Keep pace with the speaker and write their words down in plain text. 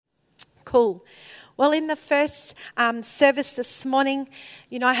Cool. Well, in the first service this morning,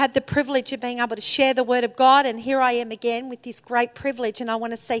 I had the privilege of being able to share the Word of God, and here I am again with this great privilege, and I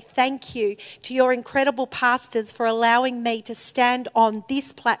want to say thank you to your incredible pastors for allowing me to stand on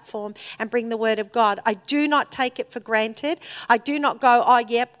this platform and bring the Word of God. I do not take it for granted. I do not go, oh,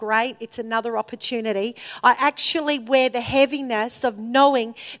 yep, great, it's another opportunity. I actually wear the heaviness of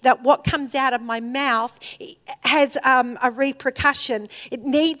knowing that what comes out of my mouth has a repercussion. It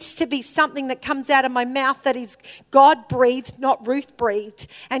needs to be something that comes out of my mouth that is God-breathed, not Ruth-breathed.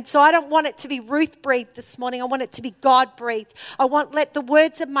 And so I don't want it to be Ruth-breathed this morning. I want it to be God-breathed. Let the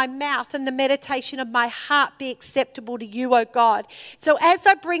words of my mouth and the meditation of my heart be acceptable to you, oh God. So as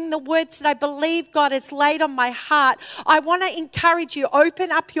I bring the words that I believe God has laid on my heart, I want to encourage you,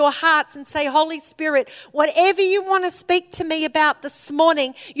 open up your hearts and say, Holy Spirit, whatever you want to speak to me about this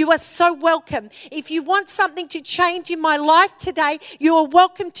morning, you are so welcome. If you want something to change in my life today, you are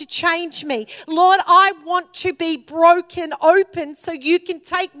welcome to change me. Lord, I want to be broken open so you can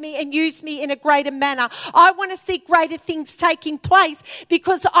take me and use me in a greater manner. I want to see greater things taking place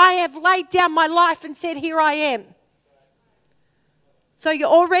because I have laid down my life and said, here I am. So you're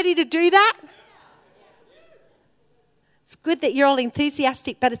all ready to do that? It's good that you're all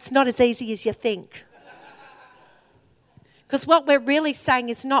enthusiastic, but it's not as easy as you think. Because what we're really saying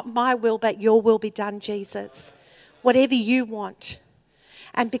is not my will, but your will be done, Jesus. Whatever you want.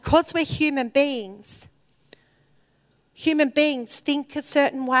 And because we're human beings think a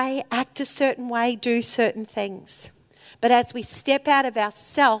certain way, act a certain way, do certain things. But as we step out of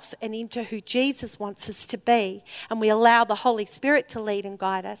ourselves and into who Jesus wants us to be, and we allow the Holy Spirit to lead and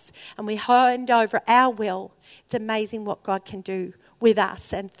guide us, and we hand over our will, it's amazing what God can do with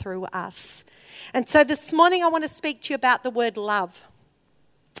us and through us. And so this morning I want to speak to you about the word love.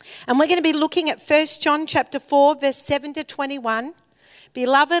 And we're going to be looking at 1 John chapter 4, verse 7 to 21.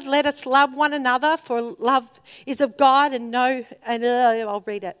 Beloved, let us love one another, for love is of God I'll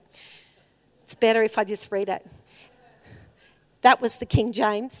read it. It's better if I just read it. That was the King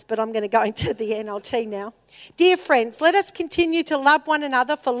James, but I'm going to go into the NLT now. Dear friends, let us continue to love one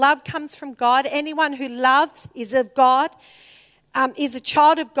another, for love comes from God. Anyone who loves is of God, is a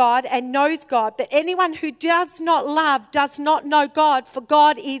child of God and knows God. But anyone who does not love does not know God, for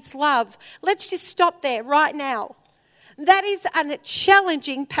God is love. Let's just stop there right now. That is a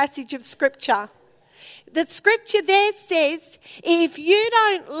challenging passage of Scripture. The Scripture there says, if you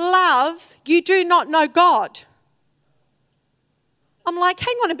don't love, you do not know God. I'm like,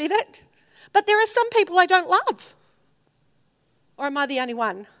 hang on a minute. But there are some people I don't love. Or am I the only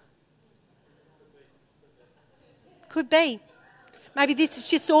one? Could be. Maybe this is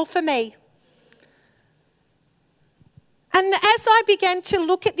just all for me. And as I began to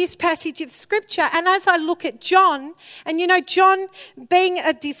look at this passage of Scripture, and as I look at John, and John being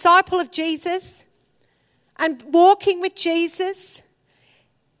a disciple of Jesus and walking with Jesus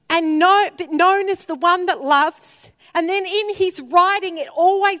and known as the one that loves, and then in his writing it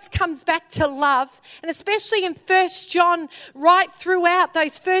always comes back to love, and especially in 1 John, right throughout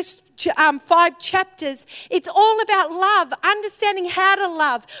those first 5 chapters, it's all about love, understanding how to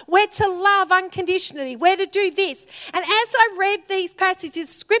love, where to love unconditionally, where to do this. And as I read these passages of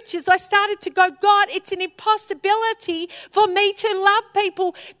scriptures, I started to go, God, it's an impossibility for me to love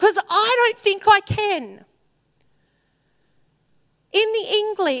people because I don't think I can. In the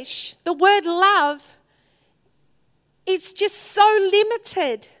English, the word love is just so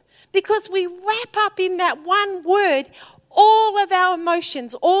limited because we wrap up in that one word all of our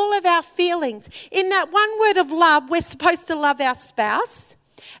emotions, all of our feelings. In that one word of love, we're supposed to love our spouse,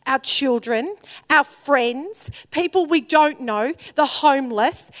 our children, our friends, people we don't know, the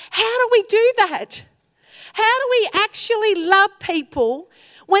homeless. How do we do that? How do we actually love people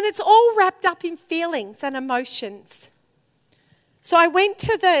when it's all wrapped up in feelings and emotions? So I went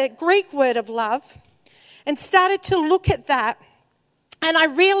to the Greek word of love and started to look at that, and I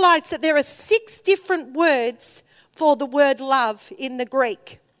realized that there are 6 different words for the word love in the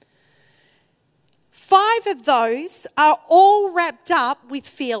Greek. 5 of those are all wrapped up with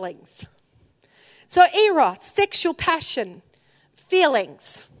feelings. So eros, sexual passion,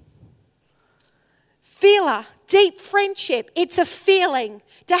 feelings. Philia, deep friendship, it's a feeling.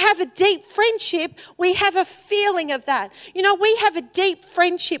 To have a deep friendship, we have a feeling of that. We have a deep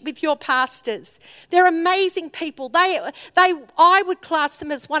friendship with your pastors. They're amazing people. I would class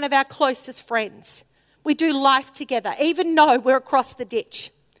them as one of our closest friends. We do life together, even though we're across the ditch.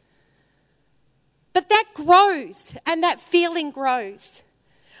 But that grows, and that feeling grows.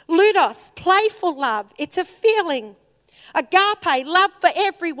 Ludus, playful love, it's a feeling. Agape, love for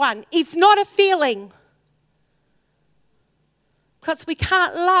everyone, is not a feeling. Because we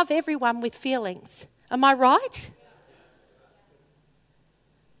can't love everyone with feelings. Am I right?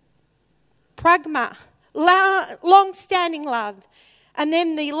 Pragma, long-standing love. And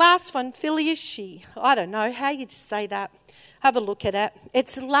then the last one, philiashi. I don't know how you say that. Have a look at it.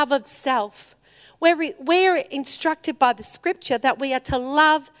 It's love of self. We're instructed by the scripture that we are to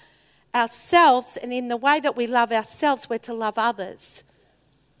love ourselves, and in the way that we love ourselves, we're to love others.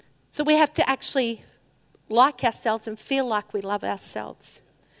 So we have to actually like ourselves and feel like we love ourselves.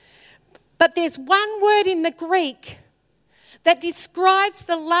 But there's one word in the Greek that describes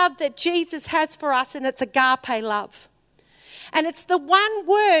the love that Jesus has for us, and it's agape love. And it's the one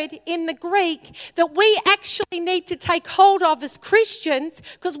word in the Greek that we actually need to take hold of as Christians,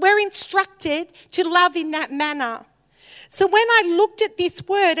 because we're instructed to love in that manner. So when I looked at this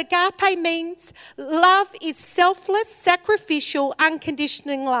word, agape means love is selfless, sacrificial,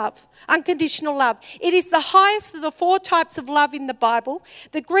 unconditional love. Unconditional love. It is the highest of the 4 types of love in the Bible.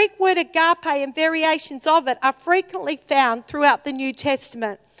 The Greek word agape and variations of it are frequently found throughout the New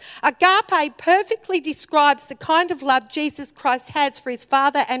Testament. Agape perfectly describes the kind of love Jesus Christ has for his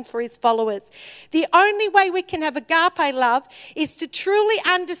Father and for his followers. The only way we can have agape love is to truly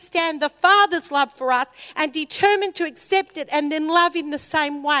understand the Father's love for us and determine to accept it and then love in the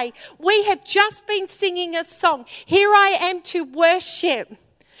same way. We have just been singing a song, Here I Am to Worship.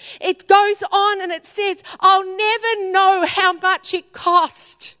 It goes on and it says, I'll never know how much it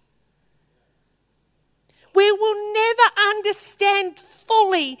cost. We will never understand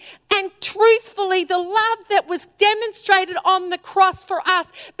fully and truthfully the love that was demonstrated on the cross for us.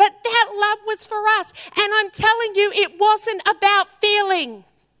 But that love was for us. And I'm telling you, it wasn't about feeling.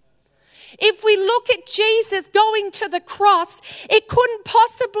 If we look at Jesus going to the cross, it couldn't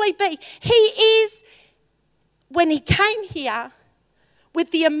possibly be. He is, when he came here,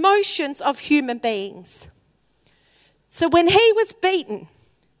 with the emotions of human beings. So when he was beaten,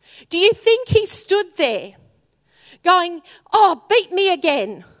 do you think he stood there going, oh, beat me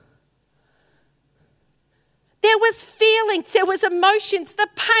again? There was feelings, there was emotions, the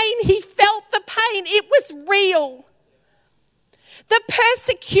pain, he felt the pain, it was real. The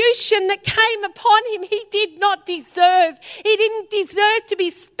persecution that came upon him, he did not deserve. He didn't deserve to be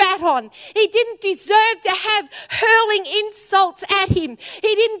spat on. He didn't deserve to have hurling insults at him.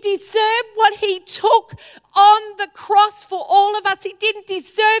 He didn't deserve what he took on the cross for all of us. He didn't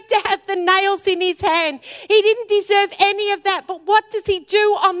deserve to have the nails in his hand. He didn't deserve any of that. But what does he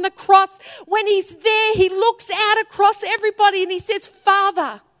do on the cross? When he's there, he looks out across everybody and he says,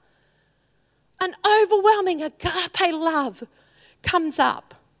 Father, an overwhelming agape love comes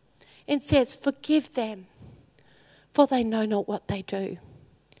up and says, forgive them, for they know not what they do.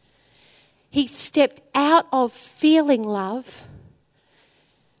 He stepped out of feeling love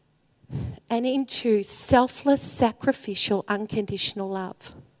and into selfless, sacrificial, unconditional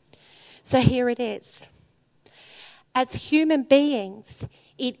love. So here it is. As human beings,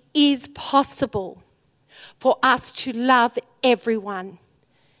 it is possible for us to love everyone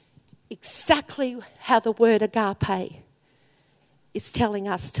exactly how the word agape is telling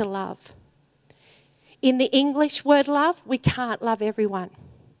us to love. In the English word love, we can't love everyone.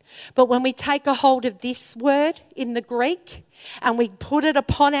 But when we take a hold of this word in the Greek and we put it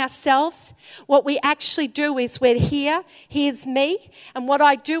upon ourselves, what we actually do is we're here, here's me, and what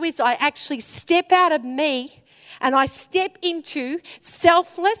I do is I actually step out of me and I step into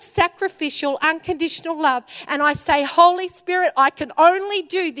selfless, sacrificial, unconditional love. And I say, Holy Spirit, I can only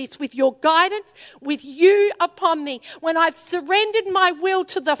do this with your guidance, with you upon me. When I've surrendered my will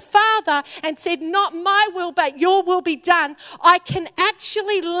to the Father and said, not my will, but your will be done, I can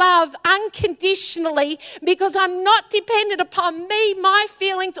actually love unconditionally because I'm not dependent upon me, my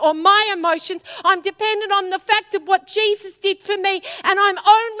feelings, or my emotions. I'm dependent on the fact of what Jesus did for me. And I'm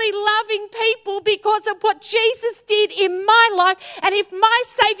only loving people because of what Jesus did in my life. And if my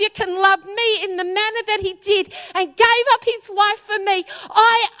Saviour can love me in the manner that he did and gave up his life for me,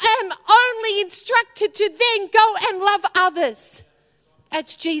 I am only instructed to then go and love others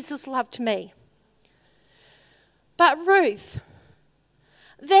as Jesus loved me. But Ruth,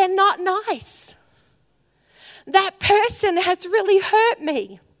 they're not nice. That person has really hurt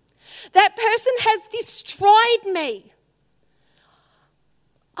me. That person has destroyed me.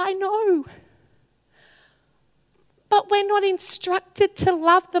 I know. But we're not instructed to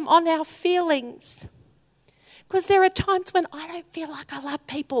love them on our feelings. Because there are times when I don't feel like I love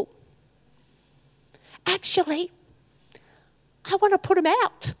people. Actually, I want to put them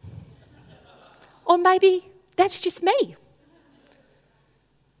out. Or maybe that's just me.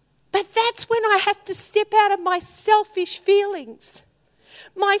 But that's when I have to step out of my selfish feelings.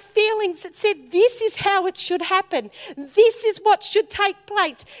 my feelings that said, this is how it should happen. This is what should take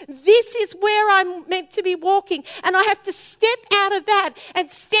place. This is where I'm meant to be walking. And I have to step out of that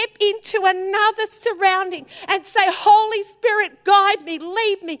and step into another surrounding and say, Holy Spirit, guide me,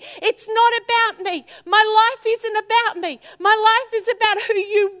 lead me. It's not about me. My life isn't about me. My life is about who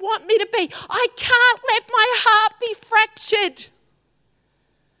you want me to be. I can't let my heart be fractured.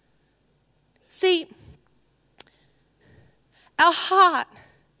 See, our heart,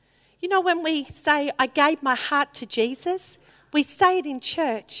 you know, when we say, I gave my heart to Jesus, we say it in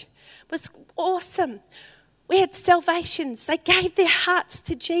church. It was awesome. We had salvations. They gave their hearts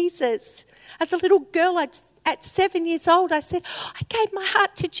to Jesus. As a little girl at 7 years old, I said, I gave my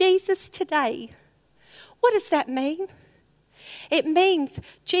heart to Jesus today. What does that mean? It means,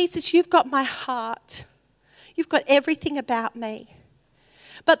 Jesus, you've got my heart. You've got everything about me.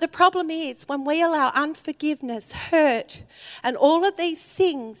 But the problem is when we allow unforgiveness, hurt, and all of these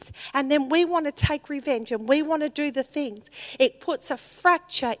things, and then we want to take revenge and we want to do the things, it puts a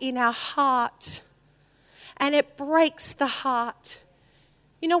fracture in our heart and it breaks the heart.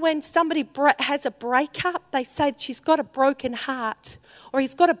 You know, when somebody has a breakup, they say she's got a broken heart or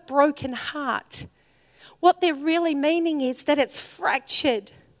he's got a broken heart. What they're really meaning is that it's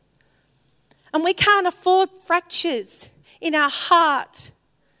fractured. And we can't afford fractures in our heart.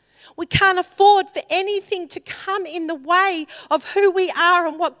 We can't afford for anything to come in the way of who we are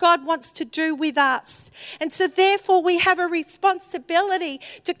and what God wants to do with us. And so therefore we have a responsibility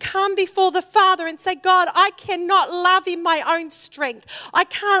to come before the Father and say, God, I cannot love in my own strength. I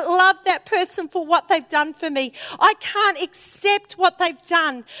can't love that person for what they've done for me. I can't accept what they've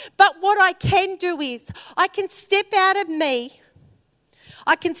done. But what I can do is I can step out of me.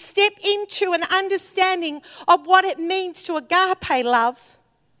 I can step into an understanding of what it means to agape love.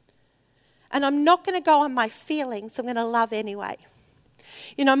 And I'm not going to go on my feelings. I'm going to love anyway.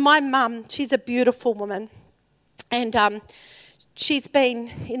 You know, my mum, she's a beautiful woman. And she's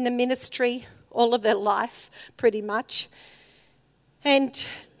been in the ministry all of her life, pretty much. And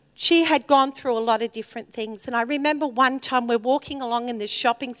she had gone through a lot of different things. And I remember one time we're walking along in this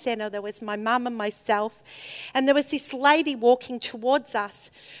shopping centre. There was my mum and myself. And there was this lady walking towards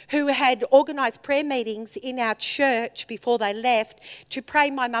us who had organised prayer meetings in our church before they left to pray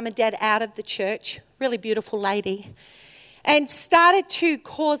my mum and dad out of the church. Really beautiful lady. And started to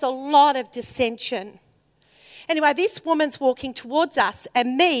cause a lot of dissension. Anyway, this woman's walking towards us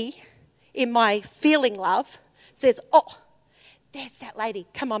and me, in my feeling love, says, oh, there's that lady.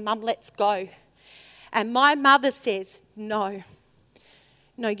 Come on, Mum, let's go. And my mother says, no,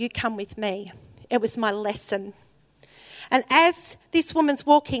 you come with me. It was my lesson. And as this woman's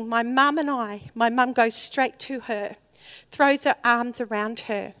walking, my mum goes straight to her, throws her arms around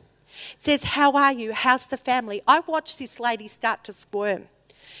her, says, how are you? How's the family? I watched this lady start to squirm.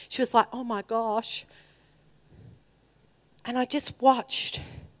 She was like, oh my gosh. And I just watched.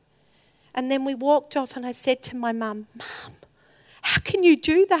 And then we walked off and I said to my mum, Mum, how can you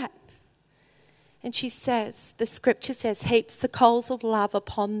do that? And she says, the scripture says, heaps the coals of love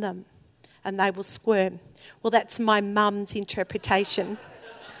upon them and they will squirm. Well, that's my mum's interpretation.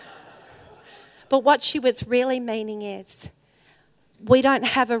 But what she was really meaning is we don't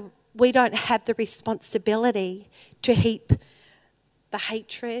have the responsibility to heap the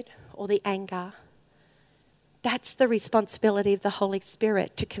hatred or the anger. That's the responsibility of the Holy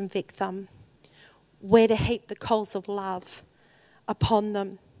Spirit to convict them. We're to heap the coals of love upon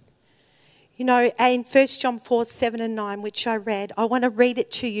them. You know, in 1 John 4, 7 and 9, which I read, I want to read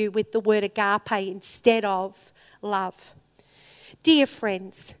it to you with the word agape instead of love. Dear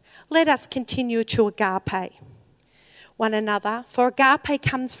friends, let us continue to agape one another, for agape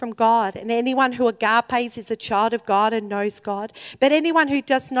comes from God, and anyone who agapes is a child of God and knows God. But anyone who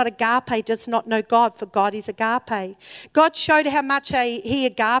does not agape does not know God, for God is agape. God showed how much he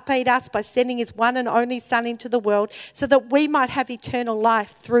agaped us by sending his one and only Son into the world so that we might have eternal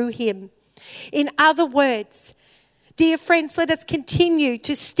life through him. In other words, dear friends, let us continue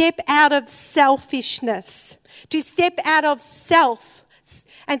to step out of selfishness, to step out of self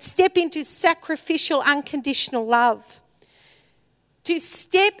and step into sacrificial, unconditional love. To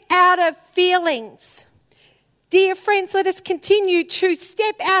step out of feelings. Dear friends, let us continue to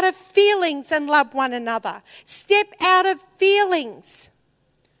step out of feelings and love one another. Step out of feelings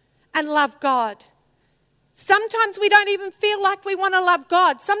and love God. Sometimes we don't even feel like we want to love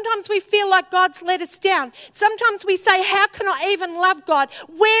God. Sometimes we feel like God's let us down. Sometimes we say, how can I even love God?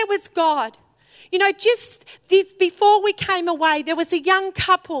 Where was God? You know, just this, before we came away, there was a young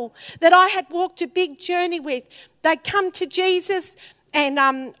couple that I had walked a big journey with. They'd come to Jesus and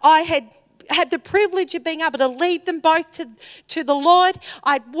I had had the privilege of being able to lead them both to the Lord.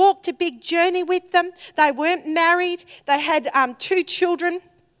 I'd walked a big journey with them. They weren't married. They had 2 children.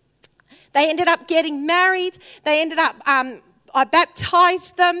 They ended up getting married. They ended up, I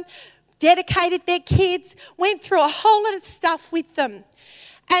baptized them, dedicated their kids, went through a whole lot of stuff with them.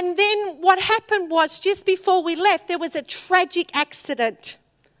 And then what happened was, just before we left, there was a tragic accident.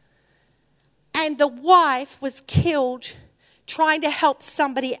 And the wife was killed trying to help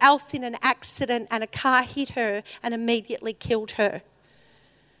somebody else in an accident, and a car hit her and immediately killed her.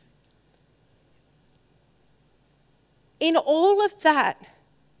 In all of that,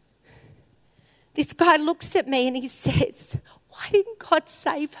 this guy looks at me and he says, why didn't God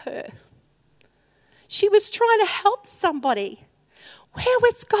save her? She was trying to help somebody. Where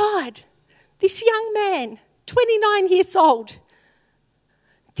was God? This young man, 29 years old,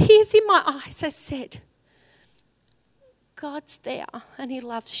 tears in my eyes, I said, God's there and he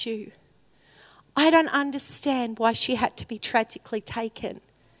loves you. I don't understand why she had to be tragically taken.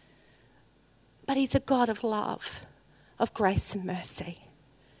 But he's a God of love, of grace and mercy.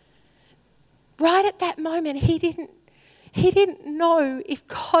 Right at that moment, he didn't know if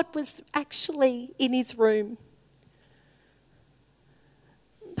God was actually in his room.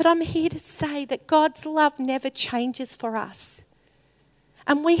 But I'm here to say that God's love never changes for us.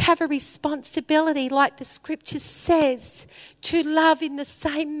 And we have a responsibility, like the scripture says, to love in the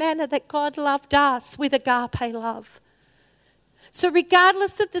same manner that God loved us, with agape love. So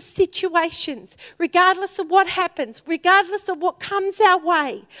regardless of the situations, regardless of what happens, regardless of what comes our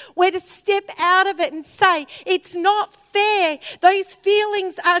way, we're to step out of it and say, it's not fair. Those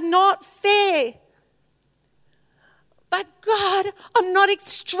feelings are not fair. But God, I'm not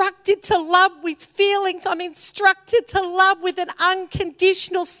instructed to love with feelings. I'm instructed to love with an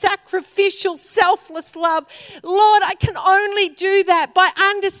unconditional, sacrificial, selfless love. Lord, I can only do that by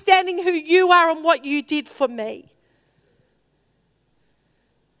understanding who you are and what you did for me.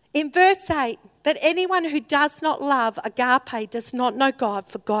 In verse 8, but anyone who does not love agape does not know God,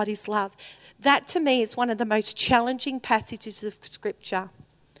 for God is love. That to me is one of the most challenging passages of Scripture.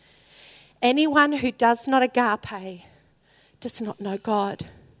 Anyone who does not agape does not know God.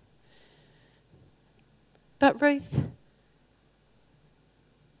 But Ruth,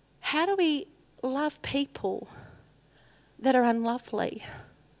 how do we love people that are unlovely?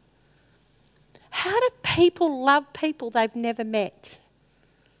 How do people love people they've never met?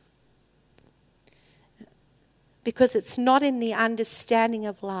 Because it's not in the understanding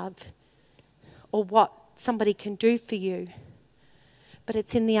of love or what somebody can do for you, but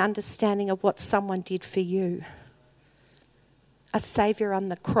it's in the understanding of what someone did for you. A Saviour on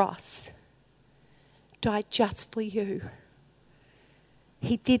the cross died just for you.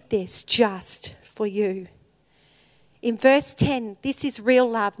 He did this just for you. In verse 10, this is real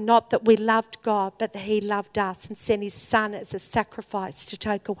love, not that we loved God, but that he loved us and sent his Son as a sacrifice to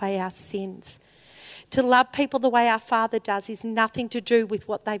take away our sins. To love people the way our Father does is nothing to do with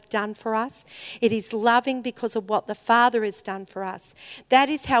what they've done for us. It is loving because of what the Father has done for us. That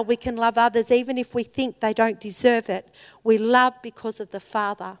is how we can love others, even if we think they don't deserve it. We love because of the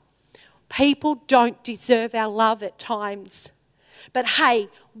Father. People don't deserve our love at times. But hey,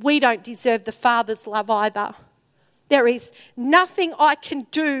 we don't deserve the Father's love either. There is nothing I can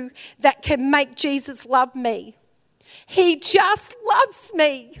do that can make Jesus love me. He just loves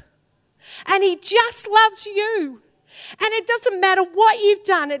me. And he just loves you. And it doesn't matter what you've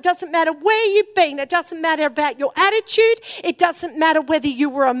done. It doesn't matter where you've been. It doesn't matter about your attitude. It doesn't matter whether you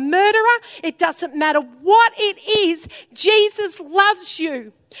were a murderer. It doesn't matter what it is. Jesus loves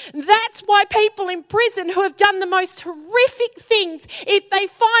you. That's why people in prison who have done the most horrific things, if they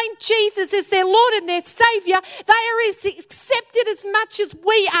find Jesus as their Lord and their Saviour, they are as accepted as much as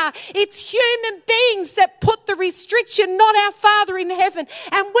we are. It's human beings that put the restriction, not our Father in heaven.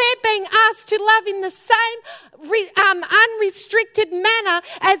 And we're being asked to love in the same unrestricted manner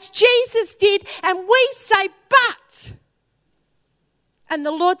as Jesus did. And we say, but. And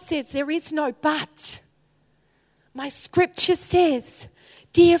the Lord says, there is no but. My scripture says,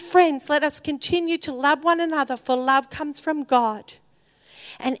 dear friends, let us continue to love one another, for love comes from God.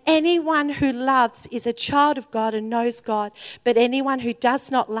 And anyone who loves is a child of God and knows God. But anyone who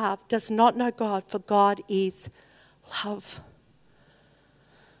does not love does not know God, for God is love.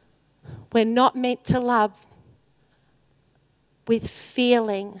 We're not meant to love with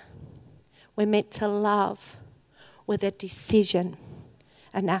feeling. We're meant to love with a decision,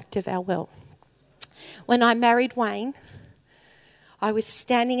 an act of our will. When I married Wayne, I was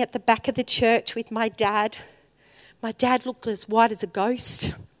standing at the back of the church with my dad. My dad looked as white as a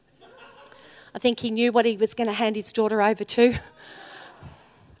ghost. I think he knew what he was going to hand his daughter over to.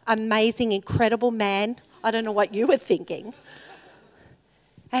 amazing, incredible man. I don't know what you were thinking.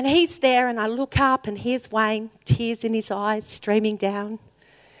 And he's there, and I look up, and here's Wayne, tears in his eyes, streaming down.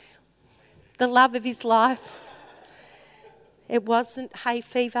 The love of his life. It wasn't hay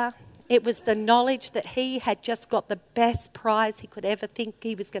fever. It was the knowledge that he had just got the best prize he could ever think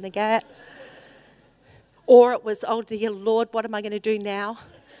he was going to get. Or it was, oh dear Lord, what am I going to do now?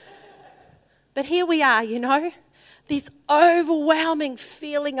 But here we are, this overwhelming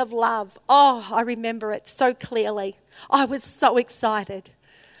feeling of love. Oh, I remember it so clearly. I was so excited.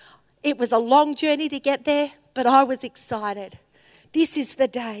 It was a long journey to get there, but I was excited. This is the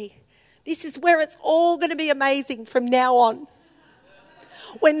day. This is where it's all going to be amazing from now on.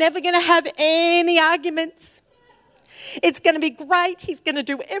 We're never going to have any arguments. It's going to be great. He's going to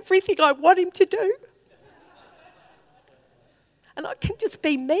do everything I want him to do. And I can just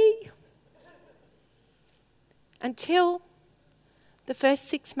be me. Until the first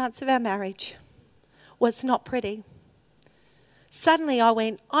 6 months of our marriage was not pretty. Suddenly I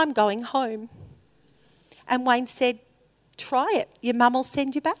went, I'm going home. And Wayne said, try it. Your mum will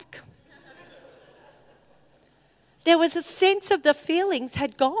send you back. There was a sense of the feelings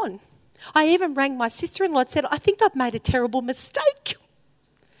had gone. I even rang my sister-in-law and said, I think I've made a terrible mistake.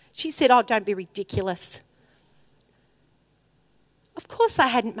 She said, oh, don't be ridiculous. Of course I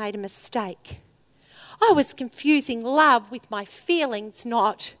hadn't made a mistake. I was confusing love with my feelings,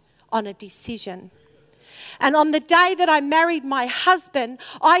 not on a decision. And on the day that I married my husband,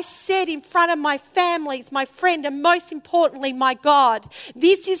 I said in front of my families, my friend, and most importantly, my God,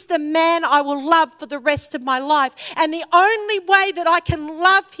 this is the man I will love for the rest of my life. And the only way that I can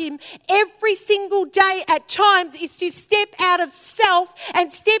love him every single day at times is to step out of self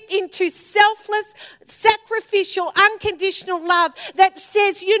and step into selfless, sacrificial, unconditional love that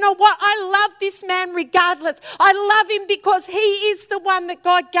says, you know what, I love this man regardless. I love him because he is the one that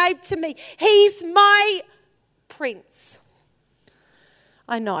God gave to me. He's my prince.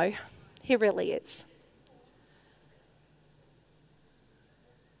 I know, he really is.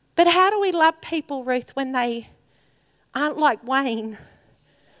 But how do we love people, Ruth, when they aren't like Wayne?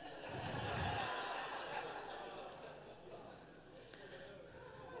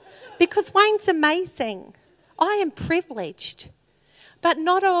 Because Wayne's amazing. I am privileged. But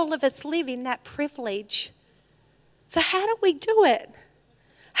not all of us live in that privilege. So how do we do it?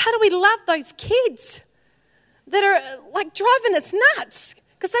 How do we love those kids that are like driving us nuts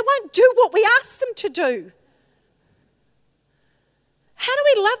because they won't do what we ask them to do? How do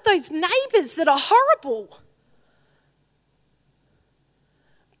we love those neighbours that are horrible?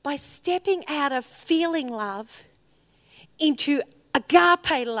 By stepping out of feeling love into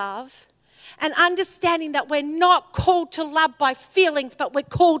agape love and understanding that we're not called to love by feelings, but we're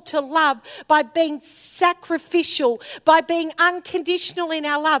called to love by being sacrificial, by being unconditional in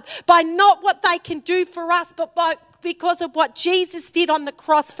our love, by not what they can do for us, but because of what Jesus did on the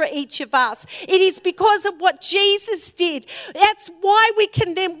cross for each of us. It is because of what Jesus did. That's why we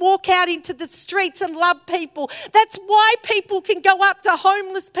can then walk out into the streets and love people. That's why people can go up to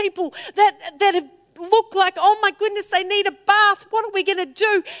homeless people that have look like, oh my goodness, they need a bath. What are we going to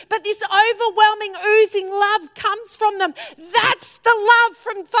do? But this overwhelming, oozing love comes from them. That's the love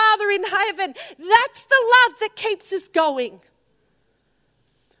from Father in heaven. That's the love that keeps us going.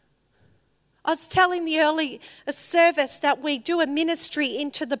 I was telling the early service that we do a ministry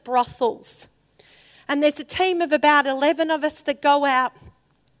into the brothels. And there's a team of about 11 of us that go out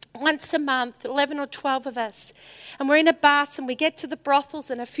once a month, 11 or 12 of us. And we're in a bus and we get to the brothels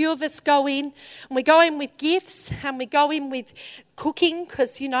and a few of us go in. And we go in with gifts and we go in with cooking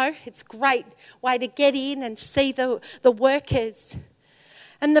because, it's a great way to get in and see the workers.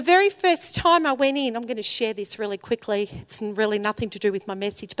 And the very first time I went in, I'm going to share this really quickly. It's really nothing to do with my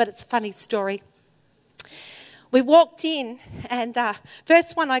message, but it's a funny story. We walked in and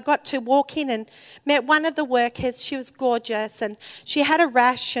first one I got to walk in and met one of the workers. She was gorgeous and she had a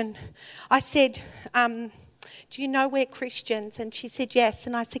rash and I said, do you know we're Christians? And she said, yes.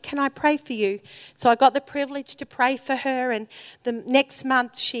 And I said, can I pray for you? So I got the privilege to pray for her. And the next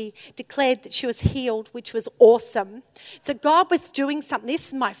month she declared that she was healed, which was awesome. So God was doing something. This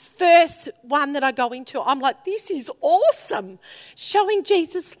is my first one that I go into. I'm like, this is awesome. Showing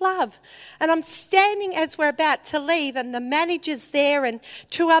Jesus love. And I'm standing as we're about to leave and the manager's there and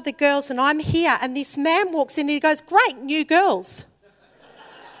two other girls and I'm here. And this man walks in and he goes, great, new girls.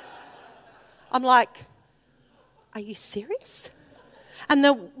 I'm like, are you serious? And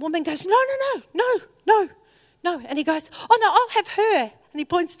the woman goes, no. And he goes, oh no, I'll have her. And he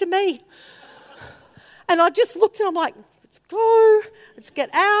points to me. And I just looked and I'm like, let's go, let's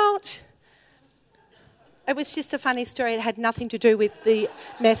get out. It was just a funny story. It had nothing to do with the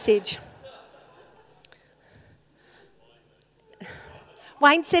message.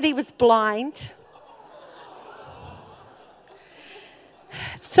 Wayne said he was blind.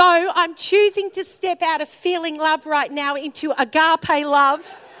 So I'm choosing to step out of feeling love right now into agape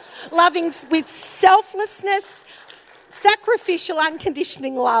love, loving with selflessness, sacrificial,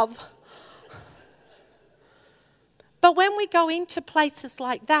 unconditioning love. But when we go into places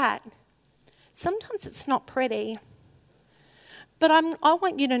like that, sometimes it's not pretty. But I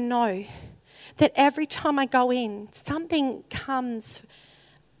want you to know that every time I go in, something comes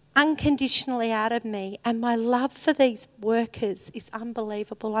unconditionally out of me, and my love for these workers is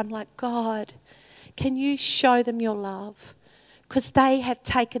unbelievable. I'm like, God, can you show them your love? Because they have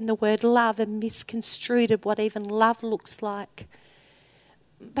taken the word love and misconstrued what even love looks like.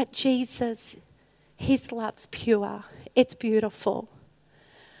 But Jesus, his love's pure. It's beautiful.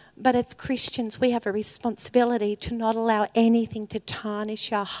 But as Christians, we have a responsibility to not allow anything to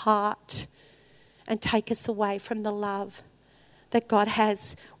tarnish our heart and take us away from the love that God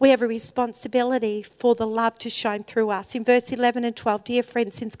has. We have a responsibility for the love to shine through us. In verse 11 and 12, dear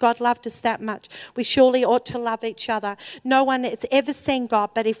friends, since God loved us that much, we surely ought to love each other. No one has ever seen God,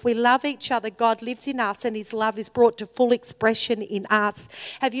 but if we love each other, God lives in us and his love is brought to full expression in us.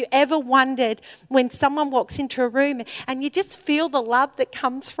 Have you ever wondered when someone walks into a room and you just feel the love that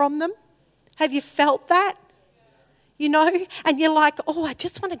comes from them? Have you felt that? You know, and you're like, oh, I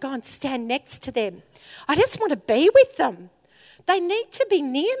just want to go and stand next to them. I just want to be with them. They need to be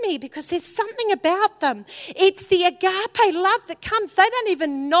near me because there's something about them. It's the agape love that comes. They don't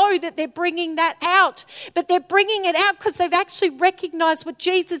even know that they're bringing that out, but they're bringing it out because they've actually recognized what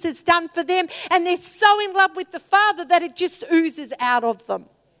Jesus has done for them, and they're so in love with the Father that it just oozes out of them.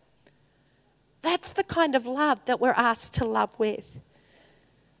 That's the kind of love that we're asked to love with.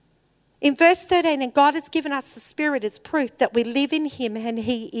 In verse 13, and God has given us the Spirit as proof that we live in him and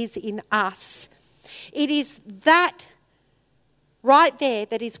he is in us. It is that right there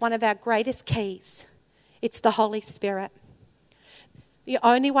that is one of our greatest keys. It's the Holy Spirit. The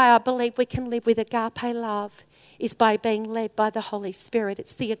only way I believe we can live with agape love is by being led by the Holy Spirit.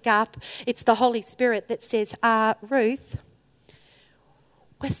 It's the Holy Spirit that says, Ruth,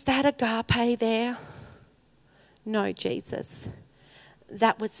 was that agape there? No, Jesus.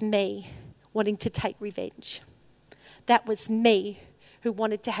 That was me wanting to take revenge. That was me who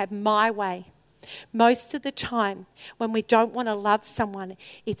wanted to have my way. Most of the time, when we don't want to love someone,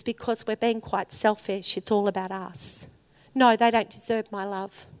 it's because we're being quite selfish. It's all about us. No, they don't deserve my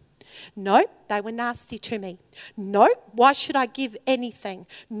love. No, they were nasty to me. No, why should I give anything?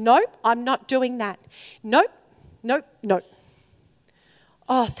 No, I'm not doing that. No.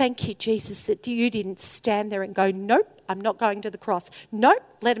 Oh, thank you, Jesus, that you didn't stand there and go, nope, I'm not going to the cross. Nope,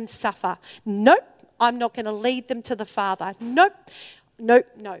 let them suffer. Nope, I'm not going to lead them to the Father. Nope.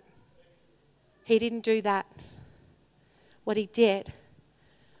 He didn't do that. What he did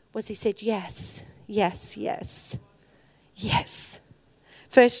was he said, yes.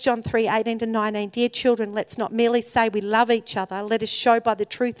 1 John 3, 18 to 19, dear children, let's not merely say we love each other. Let us show by the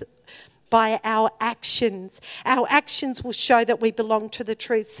truth, by our actions. Our actions will show that we belong to the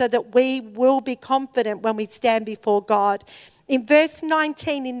truth so that we will be confident when we stand before God. In verse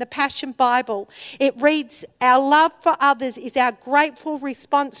 19 in the Passion Bible, it reads, our love for others is our grateful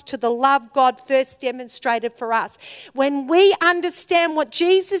response to the love God first demonstrated for us. When we understand what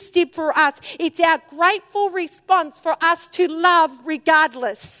Jesus did for us, it's our grateful response for us to love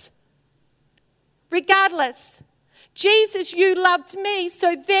regardless. Regardless. Jesus, you loved me,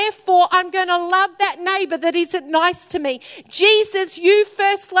 so therefore I'm going to love that neighbour that isn't nice to me. Jesus, you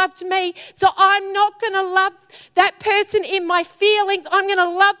first loved me, so I'm not going to love that person in my feelings. I'm going to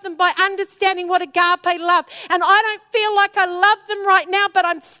love them by understanding what agape love. And I don't feel like I love them right now, but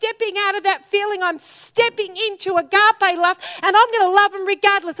I'm stepping out of that feeling. I'm stepping into agape love, and I'm going to love them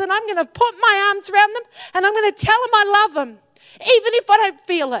regardless. And I'm going to put my arms around them, and I'm going to tell them I love them, even if I don't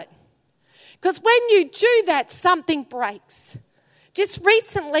feel it. Because when you do that, something breaks. Just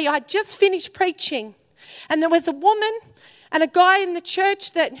recently, I just finished preaching, and there was a woman and a guy in the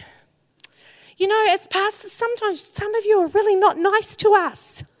church that, you know, as pastors, sometimes some of you are really not nice to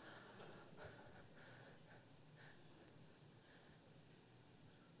us.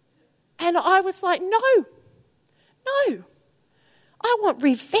 And I was like, no, I want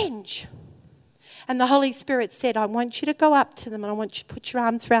revenge. And the Holy Spirit said, I want you to go up to them and I want you to put your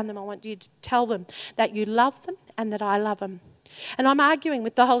arms around them. I want you to tell them that you love them and that I love them. And I'm arguing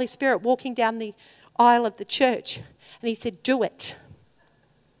with the Holy Spirit walking down the aisle of the church. And he said, do it.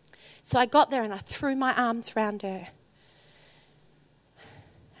 So I got there and I threw my arms around her.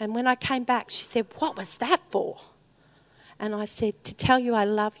 And when I came back, she said, "What was that for?" And I said, "To tell you I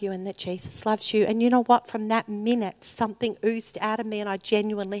love you and that Jesus loves you." And you know what? From that minute, something oozed out of me and I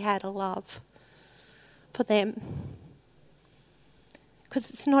genuinely had a love for them.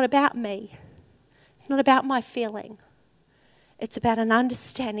 Because it's not about me. It's not about my feeling. It's about an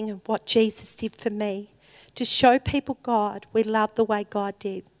understanding of what Jesus did for me. To show people God, we love the way God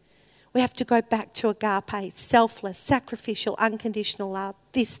did. We have to go back to agape, selfless, sacrificial, unconditional love.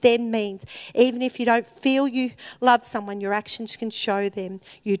 This then means even if you don't feel you love someone, your actions can show them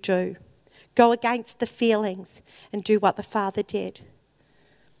you do. Go against the feelings and do what the Father did.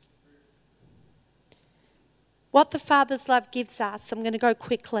 What the Father's love gives us, I'm going to go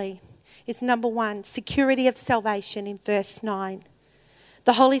quickly, is number one, security of salvation in verse 9.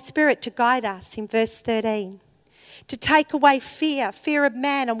 The Holy Spirit to guide us in verse 13. To take away fear of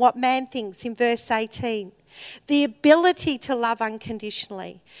man and what man thinks in verse 18. The ability to love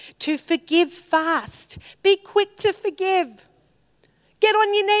unconditionally. To forgive fast. Be quick to forgive. Get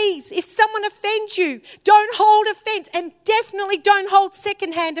on your knees. If someone offends you, don't hold offence, and definitely don't hold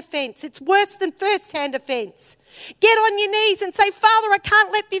second-hand offence. It's worse than first-hand offence. Get on your knees and say, "Father, I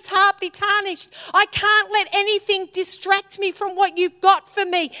can't let this heart be tarnished. I can't let anything distract me from what you've got for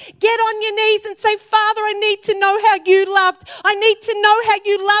me." Get on your knees and say, "Father, I need to know how you loved. I need to know how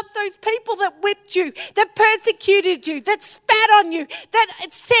you loved those people that whipped you, that persecuted you, that spat on you, that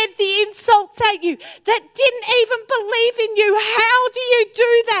said the insults at you, that didn't even believe in you. How do you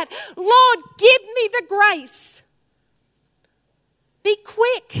do that? Lord, give me the grace." Be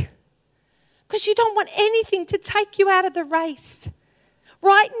quick. Because you don't want anything to take you out of the race.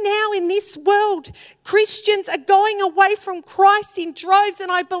 Right now in this world, Christians are going away from Christ in droves, and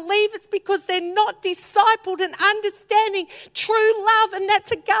I believe it's because they're not discipled and understanding true love, and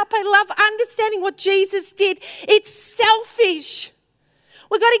that's agape love, understanding what Jesus did. It's selfish.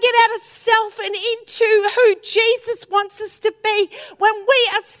 We've got to get out of self and into who Jesus wants us to be. When we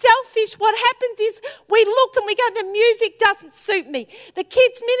are selfish, what happens is we look and we go, "The music doesn't suit me. The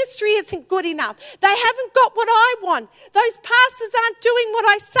kids' ministry isn't good enough. They haven't got what I want. Those pastors aren't doing what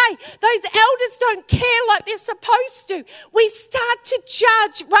I say. Those elders don't care like they're supposed to." We start to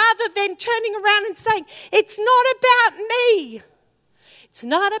judge rather than turning around and saying, "It's not about me. It's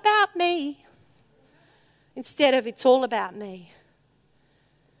not about me." Instead of, "It's all about me."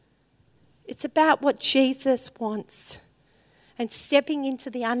 It's about what Jesus wants and stepping into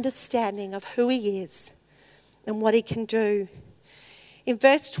the understanding of who he is and what he can do. In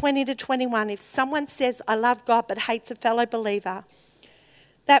verse 20 to 21, if someone says, "I love God," but hates a fellow believer,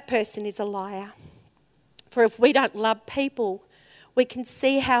 that person is a liar. For if we don't love people, we can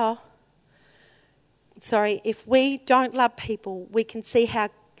see how... if we don't love people, we can see how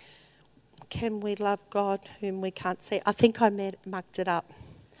can we love God whom we can't see. I think I mucked it up.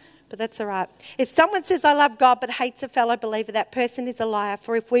 But that's all right. If someone says, "I love God," but hates a fellow believer, that person is a liar.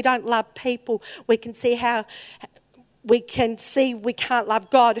 For if we don't love people, we can see we can't love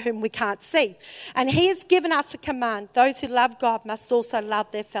God whom we can't see. And he has given us a command. Those who love God must also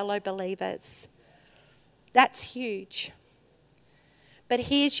love their fellow believers. That's huge. But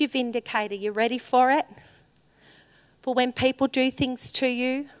here's your vindicator. You ready for it? For when people do things to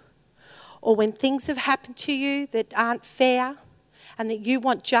you, or when things have happened to you that aren't fair, and that you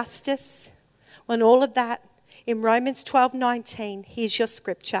want justice, when all of that, in Romans 12:19, here's your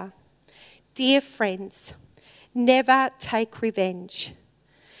scripture. Dear friends, never take revenge.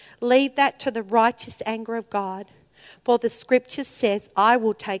 Leave that to the righteous anger of God. For the scripture says, "I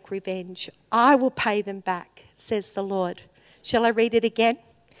will take revenge. I will pay them back," says the Lord. Shall I read it again?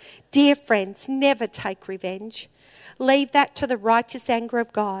 Dear friends, never take revenge. Leave that to the righteous anger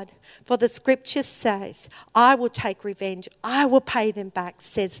of God. For the scripture says, "I will take revenge. I will pay them back,"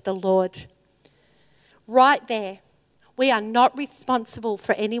 says the Lord. Right there, we are not responsible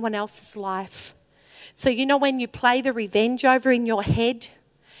for anyone else's life. So you know when you play the revenge over in your head,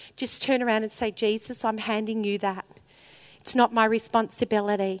 just turn around and say, "Jesus, I'm handing you that. It's not my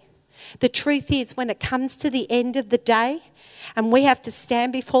responsibility." The truth is, when it comes to the end of the day and we have to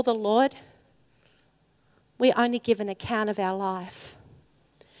stand before the Lord, we only give an account of our life.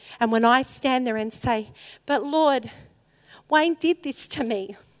 And when I stand there and say, "But Lord, Wayne did this to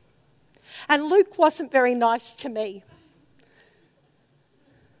me. And Luke wasn't very nice to me.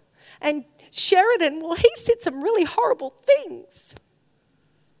 And Sheridan, well, he said some really horrible things."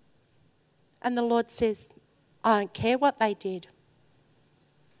 And the Lord says, "I don't care what they did.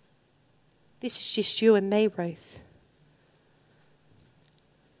 This is just you and me, Ruth.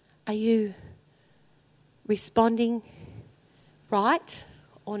 Are you responding right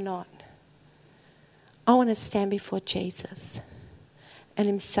or not?" I want to stand before Jesus and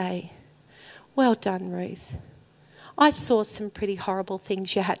him say, well done, Ruth. I saw some pretty horrible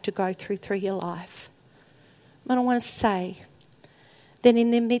things you had to go through your life. But I want to say that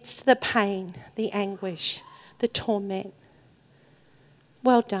in the midst of the pain, the anguish, the torment,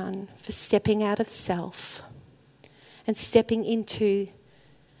 well done for stepping out of self and stepping into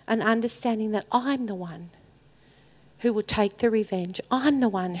an understanding that I'm the one who will take the revenge. I'm the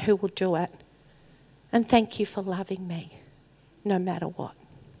one who will do it. And thank you for loving me no matter what.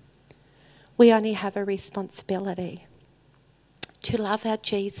 We only have a responsibility to love our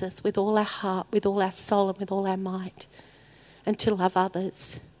Jesus with all our heart, with all our soul and with all our might, and to love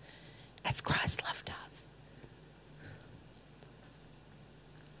others as Christ loved us.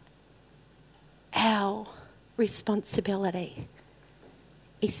 Our responsibility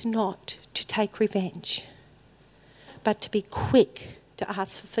is not to take revenge, but to be quick to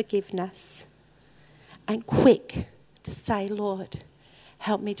ask for forgiveness and quick to say, Lord,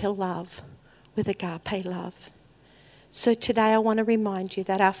 help me to love with agape love. So today I want to remind you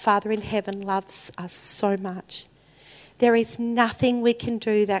that our Father in heaven loves us so much. There is nothing we can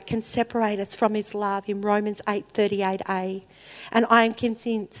do that can separate us from his love in Romans 8:38a. And I am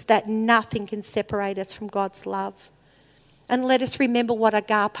convinced that nothing can separate us from God's love. And let us remember what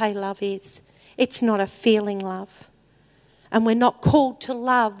agape love is. It's not a feeling love. And we're not called to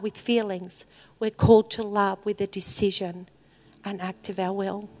love with feelings. We're called to love with a decision, an act of our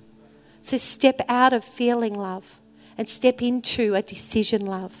will. So step out of feeling love and step into a decision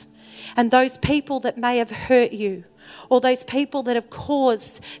love. And those people that may have hurt you, or those people that have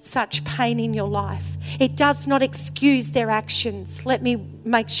caused such pain in your life, it does not excuse their actions. Let me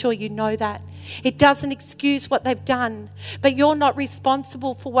make sure you know that. It doesn't excuse what they've done, but you're not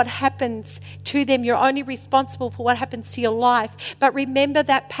responsible for what happens to them. You're only responsible for what happens to your life. But remember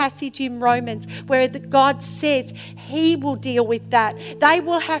that passage in Romans where God says he will deal with that. They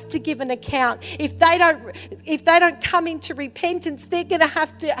will have to give an account. If they don't come into repentance, they're going to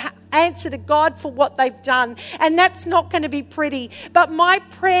have to answer to God for what they've done. And that's not going to be pretty. But my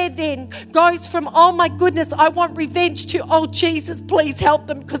prayer then goes from, oh my goodness, I want revenge, to, oh Jesus, please help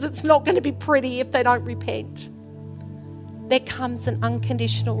them, because it's not going to be pretty if they don't repent. There comes an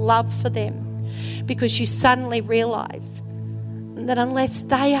unconditional love for them, because you suddenly realize that unless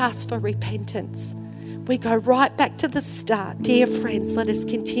they ask for repentance, we go right back to the start. Dear friends, let us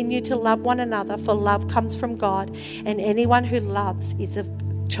continue to love one another, for love comes from God, and anyone who loves is a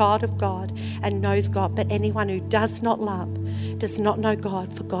child of God and knows God. But anyone who does not love does not know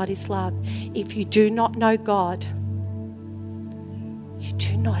God, for God is love. If you do not know God, you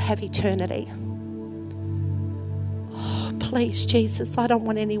do not have eternity. Oh, please, Jesus, I don't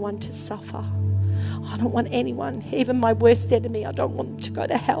want anyone to suffer. I don't want anyone, even my worst enemy, I don't want them to go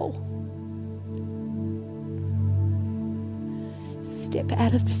to hell. Step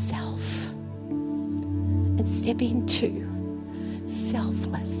out of self and step into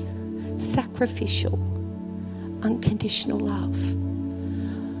selfless, sacrificial, unconditional love.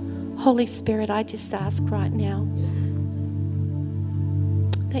 Holy Spirit, I just ask right now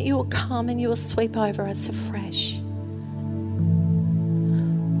that you will come and you will sweep over us afresh.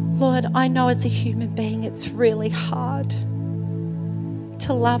 Lord, I know as a human being it's really hard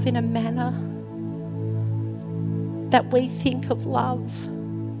to love in a manner that we think of love.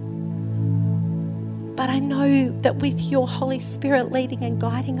 But I know that with your Holy Spirit leading and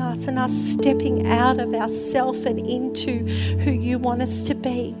guiding us, and us stepping out of ourself and into who you want us to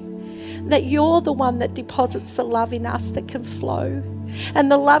be, that you're the one that deposits the love in us that can flow.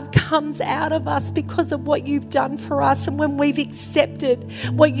 And the love comes out of us because of what you've done for us. And when we've accepted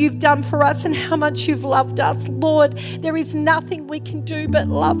what you've done for us and how much you've loved us, Lord, there is nothing we can do but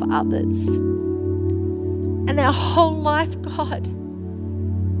love others. And our whole life, God,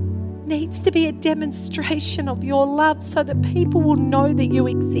 needs to be a demonstration of your love so that people will know that you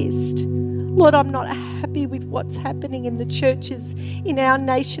exist. Lord, I'm not happy with what's happening in the churches in our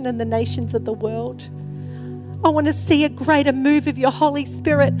nation and the nations of the world. I want to see a greater move of your Holy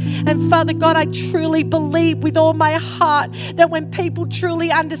Spirit. And Father God, I truly believe with all my heart that when people truly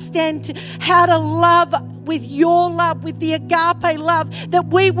understand how to love with your love, with the agape love, that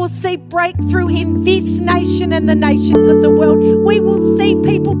we will see breakthrough in this nation and the nations of the world. We will see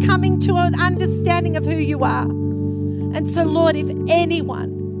people coming to an understanding of who you are. And so, Lord, if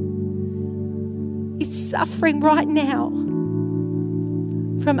anyone is suffering right now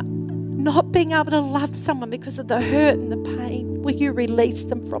from not being able to love someone because of the hurt and the pain, will you release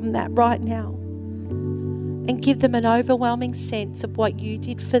them from that right now and give them an overwhelming sense of what you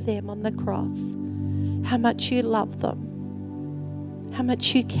did for them on the cross, how much you love them, how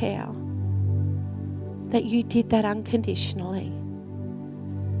much you care, that you did that unconditionally.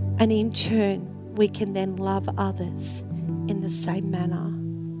 And in turn, we can then love others in the same manner.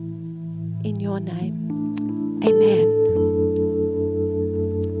 In your name, amen.